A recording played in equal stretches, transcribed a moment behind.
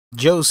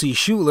Josie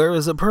Schuler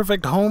is a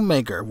perfect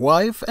homemaker,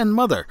 wife, and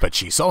mother. But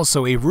she's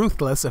also a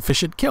ruthless,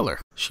 efficient killer.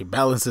 She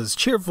balances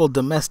cheerful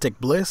domestic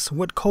bliss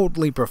with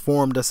coldly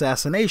performed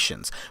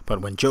assassinations, but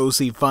when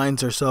Josie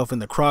finds herself in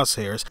the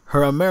crosshairs,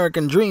 her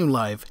American dream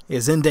life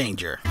is in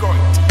danger.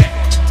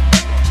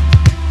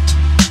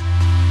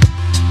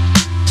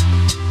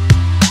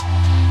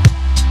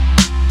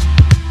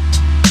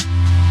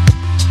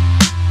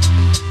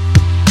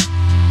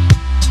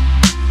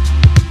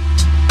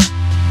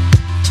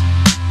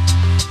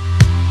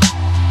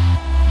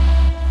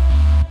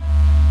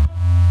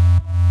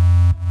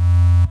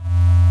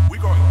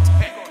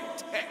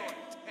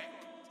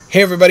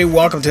 Hey everybody,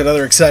 welcome to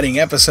another exciting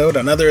episode,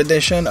 another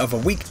edition of A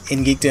Week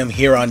in Geekdom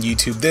here on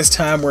YouTube. This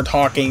time we're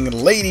talking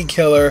Lady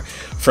Killer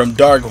from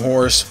Dark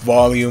Horse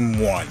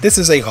Volume 1. This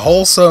is a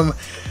wholesome,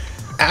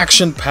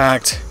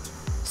 action-packed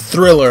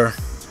thriller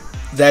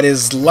that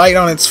is light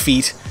on its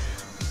feet,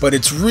 but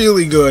it's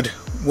really good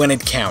when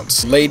it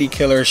counts. Lady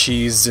Killer,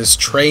 she's this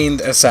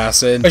trained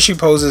assassin, but she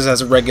poses as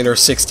a regular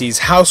 60s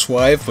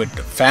housewife with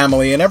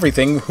family and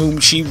everything, whom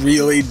she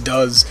really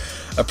does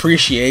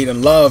appreciate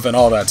and love and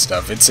all that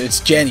stuff. It's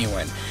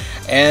genuine,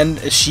 and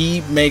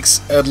she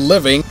makes a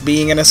living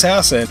being an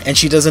assassin, and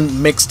she doesn't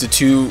mix the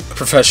two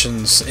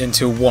professions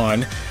into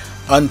one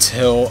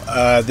until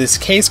this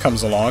case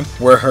comes along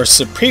where her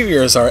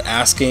superiors are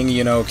asking,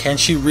 can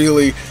she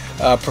really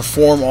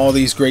perform all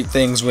these great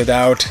things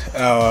without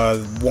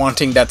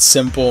wanting that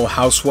simple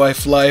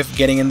housewife life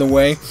getting in the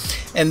way.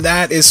 And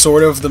that is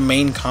sort of the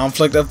main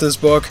conflict of this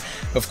book.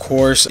 Of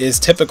course, is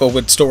typical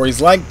with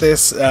stories like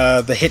this.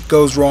 The hit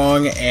goes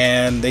wrong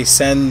and they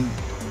send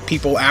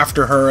people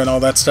after her and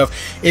all that stuff.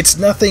 It's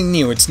nothing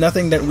new, it's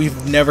nothing that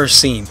we've never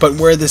seen. But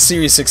where the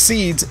series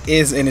succeeds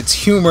is in its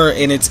humor,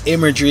 in its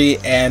imagery,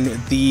 and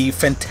the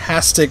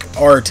fantastic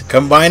art.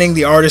 Combining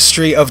the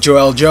artistry of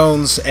Joelle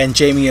Jones and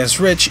Jamie S.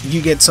 Rich,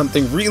 you get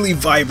something really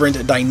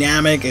vibrant,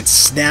 dynamic, it's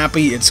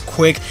snappy, it's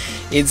quick,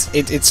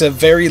 it's a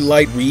very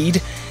light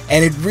read.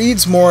 And it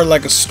reads more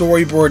like a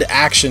storyboard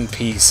action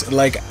piece.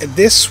 Like,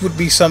 this would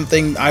be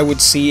something I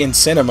would see in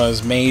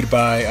cinemas made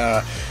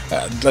by,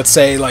 let's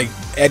say, like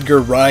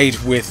Edgar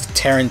Wright with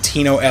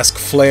Tarantino-esque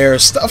flair,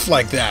 stuff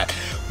like that,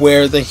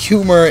 where the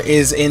humor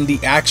is in the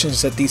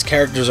actions that these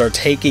characters are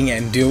taking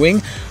and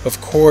doing,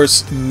 of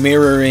course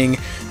mirroring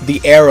the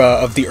era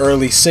of the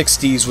early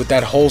 60s with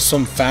that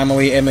wholesome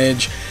family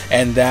image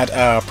and that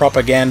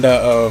propaganda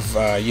of,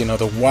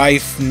 the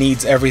wife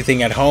needs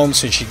everything at home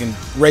so she can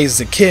raise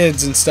the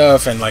kids and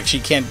stuff, and like she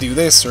can't do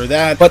this or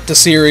that. But the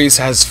series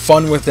has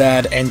fun with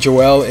that, and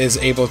Joelle is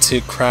able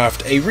to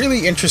craft a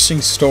really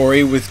interesting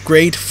story with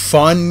great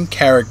fun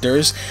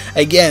characters.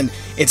 Again,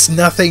 it's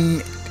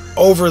nothing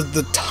over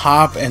the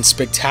top and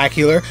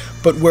spectacular,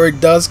 but where it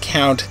does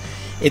count,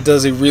 it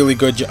does a really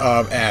good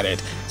job at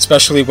it,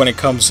 especially when it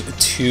comes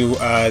to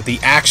the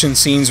action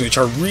scenes, which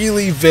are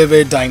really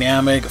vivid,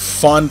 dynamic,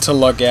 fun to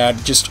look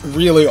at, just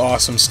really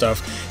awesome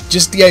stuff.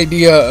 Just the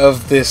idea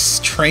of this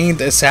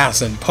trained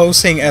assassin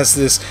posing as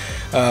this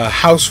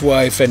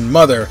housewife and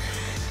mother,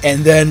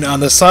 and then on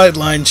the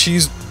sideline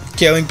she's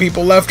killing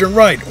people left and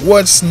right.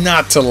 What's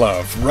not to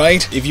love,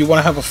 right? If you want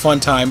to have a fun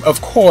time,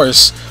 of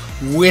course,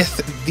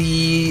 with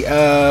the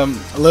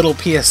little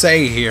PSA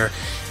here,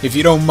 if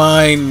you don't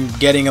mind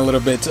getting a little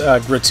bit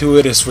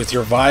gratuitous with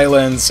your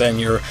violence and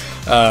your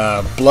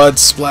blood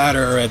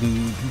splatter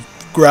and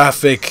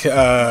graphic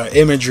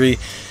imagery,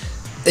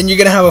 then you're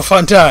gonna have a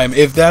fun time.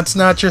 If that's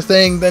not your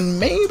thing, then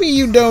maybe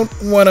you don't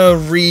want to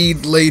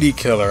read Lady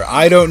Killer.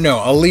 I don't know.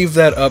 I'll leave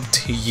that up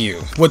to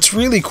you. What's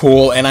really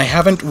cool, and I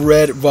haven't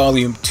read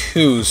Volume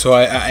 2, so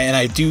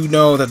I do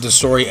know that the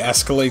story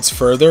escalates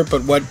further,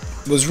 but what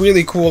was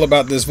really cool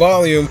about this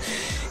volume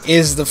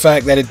is the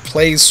fact that it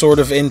plays sort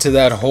of into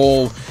that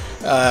whole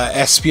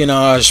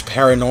espionage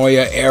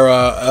paranoia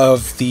era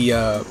of the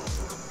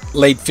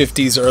late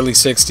 50s, early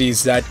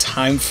 60s, that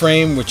time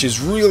frame, which is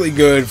really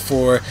good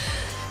for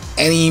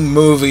any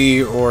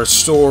movie or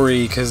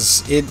story,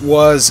 because it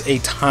was a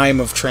time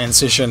of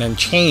transition and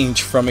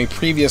change from a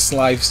previous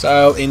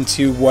lifestyle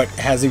into what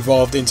has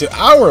evolved into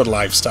our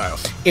lifestyle,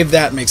 if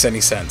that makes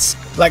any sense.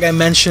 Like I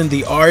mentioned,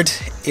 the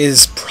art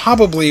is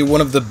probably one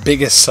of the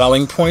biggest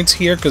selling points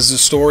here, because the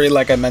story,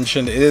 like I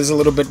mentioned, it is a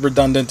little bit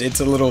redundant,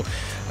 it's a little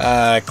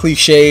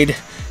cliched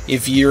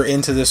if you're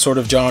into this sort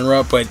of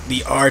genre, but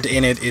the art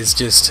in it is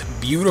just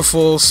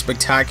beautiful,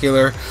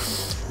 spectacular.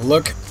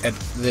 Look at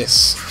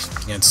this.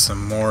 You get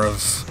some more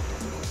of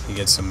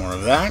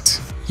that.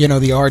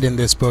 The art in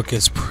this book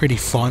is pretty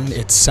fun.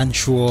 It's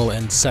sensual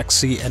and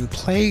sexy and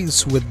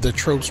plays with the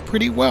tropes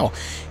pretty well.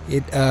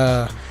 It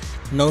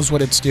knows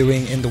what it's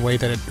doing in the way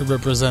that it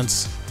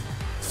represents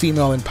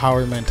female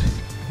empowerment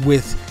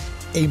with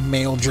a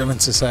male-driven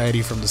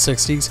society from the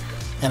 60s,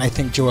 and I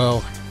think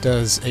Joelle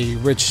does a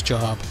rich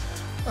job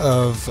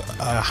of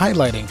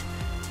highlighting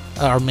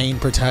our main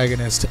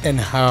protagonist and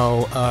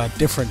how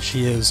different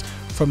she is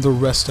from the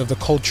rest of the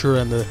culture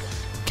and the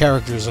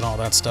characters and all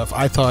that stuff.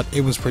 I thought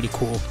it was pretty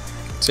cool.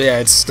 So yeah,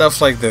 it's stuff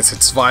like this.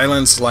 It's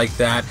violence like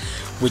that,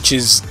 which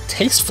is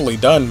tastefully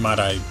done, might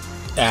I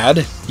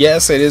Ad.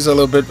 Yes, it is a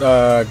little bit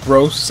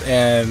gross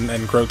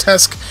and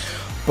grotesque,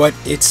 but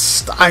it's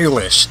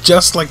stylish,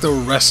 just like the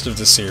rest of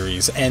the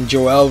series. And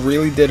Joelle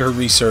really did her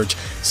research,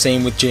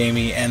 same with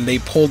Jamie, and they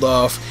pulled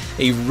off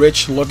a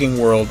rich looking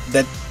world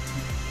that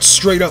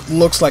straight up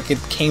looks like it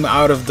came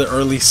out of the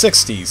early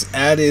 60s.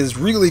 Ad is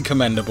really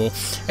commendable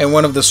and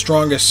one of the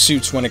strongest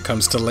suits when it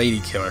comes to Lady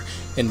Killer,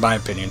 in my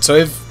opinion. So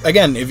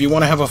if you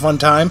want to have a fun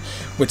time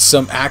with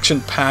some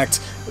action-packed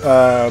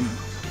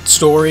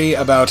story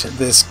about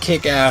this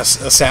kick-ass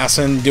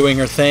assassin doing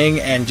her thing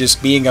and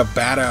just being a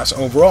badass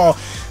overall,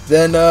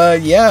 then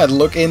yeah,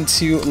 look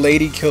into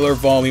Lady Killer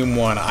Volume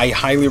 1. I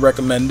highly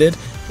recommend it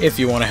if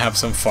you want to have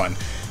some fun.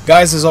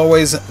 Guys, as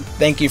always,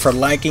 thank you for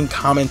liking,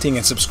 commenting,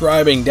 and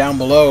subscribing down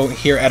below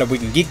here at A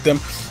Week in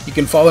Geekdom. You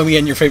can follow me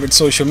on your favorite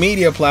social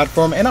media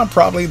platform, and I'm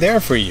probably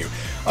there for you.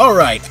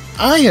 Alright,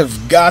 I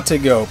have got to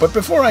go, but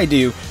before I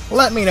do,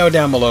 let me know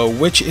down below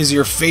which is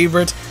your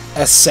favorite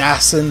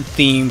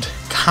assassin-themed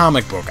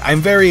comic book. I'm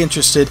very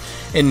interested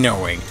in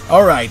knowing.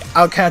 Alright,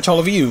 I'll catch all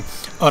of you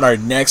on our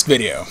next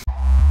video.